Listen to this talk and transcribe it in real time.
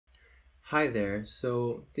Hi there,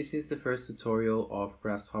 so this is the first tutorial of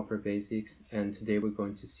Grasshopper Basics, and today we're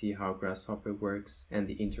going to see how Grasshopper works and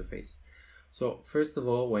the interface. So first of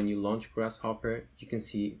all, when you launch Grasshopper, you can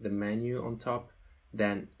see the menu on top,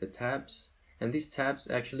 then the tabs, and these tabs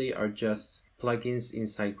actually are just plugins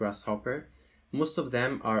inside Grasshopper. Most of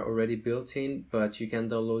them are already built in, but you can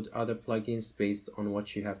download other plugins based on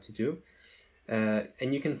what you have to do.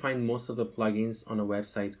 And you can find most of the plugins on a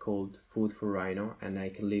website called Food for Rhino, and I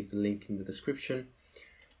can leave the link in the description.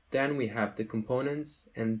 Then we have the components,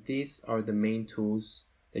 and these are the main tools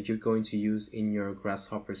that you're going to use in your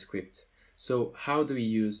Grasshopper script. So how do we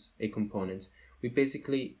use a component? We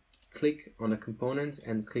basically click on a component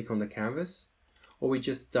and click on the canvas, or we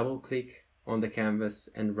just double click on the canvas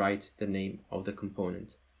and write the name of the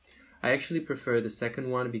component. I actually prefer the second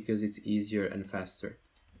one because it's easier and faster.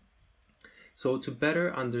 So to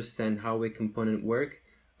better understand how a component works,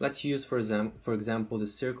 let's use for example the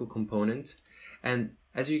circle component. And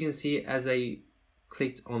as you can see, as I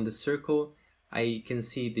clicked on the circle, I can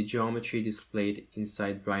see the geometry displayed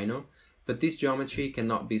inside Rhino. But this geometry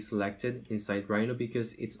cannot be selected inside Rhino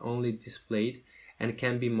because it's only displayed and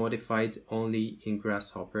can be modified only in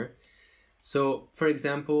Grasshopper. So for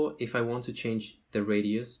example, if I want to change the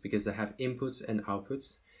radius, because I have inputs and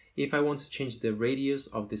outputs, if I want to change the radius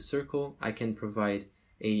of this circle, I can provide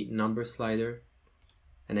a number slider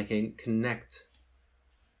and I can connect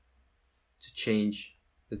to change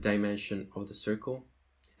the dimension of the circle.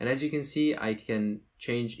 And as you can see, I can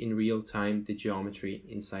change in real time the geometry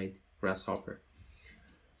inside Grasshopper.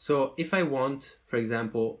 So if I want, for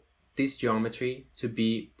example, this geometry to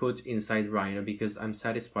be put inside Rhino because I'm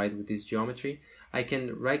satisfied with this geometry, I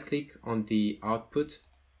can right click on the output,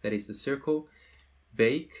 that is the circle,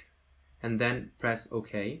 bake, and then press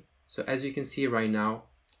OK. So as you can see right now,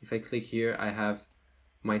 if I click here, I have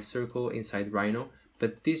my circle inside Rhino,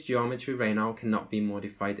 but this geometry right now cannot be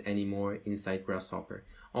modified anymore inside Grasshopper.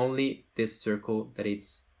 Only this circle that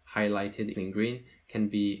it's highlighted in green can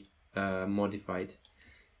be modified.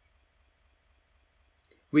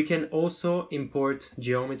 We can also import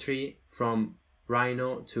geometry from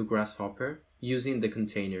Rhino to Grasshopper using the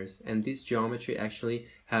containers, and this geometry actually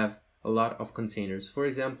have a lot of containers. For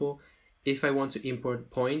example, if I want to import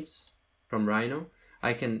points from Rhino,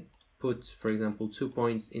 I can put, for example, 2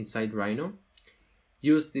 points inside Rhino,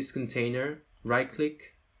 use this container, right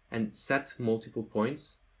click and set multiple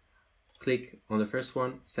points, click on the first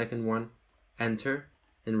one, second one, enter,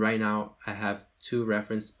 and right now I have 2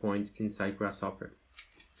 reference points inside Grasshopper.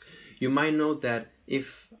 You might note that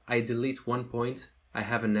if I delete 1 point, I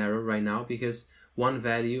have an error right now because one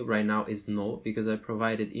value right now is null because I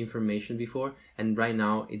provided information before and right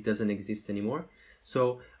now it doesn't exist anymore.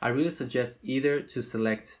 So I really suggest either to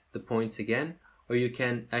select the points again, or you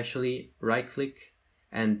can actually right click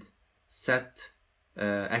and set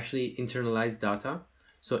actually internalize data.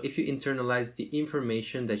 So if you internalize the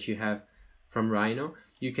information that you have from Rhino,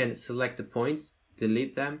 you can select the points,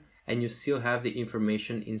 delete them, and you still have the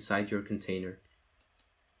information inside your container.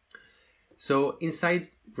 So inside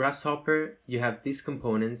Grasshopper, you have these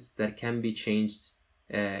components that can be changed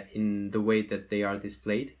in the way that they are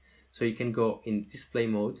displayed. So you can go in display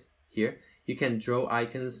mode here. You can draw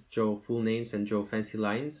icons, draw full names, and draw fancy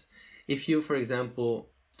lines. If you, for example,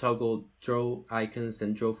 toggle draw icons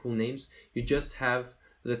and draw full names, you just have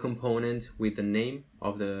the component with the name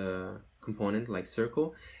of the component, like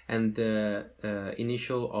circle, and the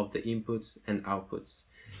initial of the inputs and outputs.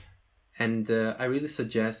 And I really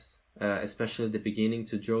suggest, especially at the beginning,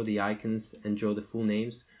 to draw the icons and draw the full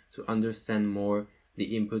names to understand more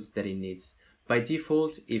the inputs that it needs. By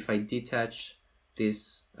default, if I detach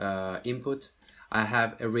this input, I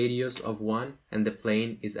have a radius of 1 and the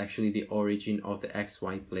plane is actually the origin of the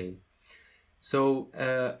XY plane. So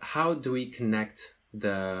how do we connect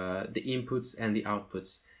the inputs and the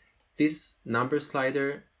outputs? This number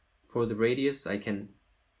slider for the radius, I can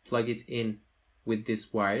plug it in with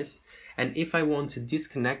these wires, and if I want to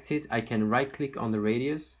disconnect it, I can right click on the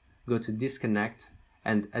radius, go to disconnect,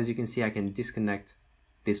 and as you can see I can disconnect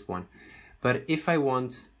this one. But if I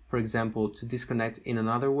want, for example, to disconnect in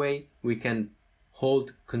another way, we can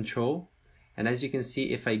hold Control, and as you can see,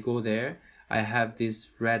 if I go there, I have this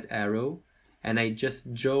red arrow and I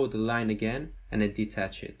just draw the line again and I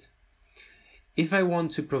detach it. If I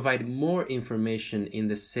want to provide more information in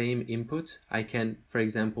the same input, I can, for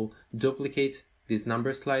example, duplicate this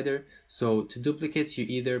number slider. So to duplicate, you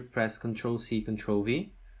either press Ctrl+C,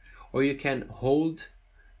 Ctrl+V, or you can hold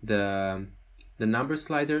the number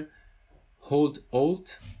slider, hold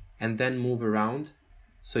Alt, and then move around.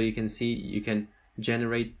 So you can see you can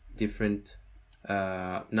generate different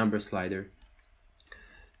number slider.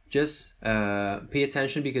 just pay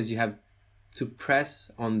attention, because you have to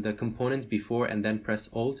press on the component before and then press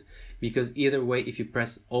Alt, because either way, if you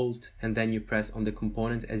press Alt and then you press on the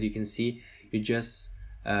component, as you can see, you're just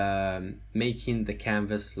making the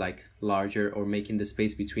canvas like larger, or making the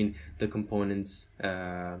space between the components,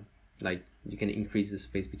 like you can increase the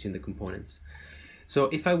space between the components. So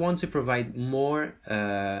if I want to provide more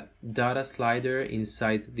data slider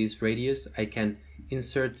inside this radius, I can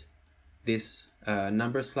insert this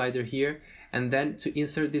number slider here, and then to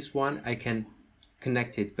insert this one I can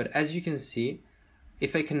connect it. But as you can see,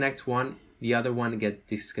 if I connect one, the other one gets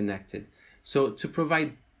disconnected. So to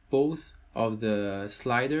provide both of the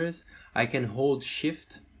sliders, I can hold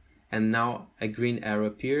Shift, and now a green arrow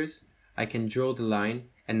appears. I can draw the line,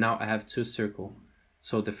 and now I have two circles.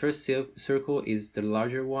 So the first circle is the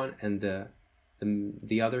larger one, and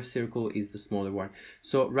the other circle is the smaller one.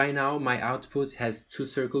 So right now my output has two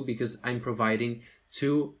circles because I'm providing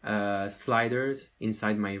two sliders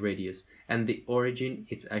inside my radius, and the origin,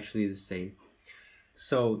 it's actually the same.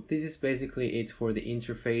 So this is basically it for the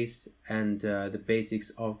interface and the basics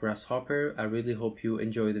of Grasshopper. I really hope you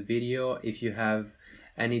enjoy the video. If you have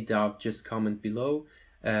any doubt, just comment below.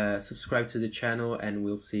 Subscribe to the channel, and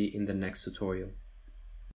we'll see in the next tutorial.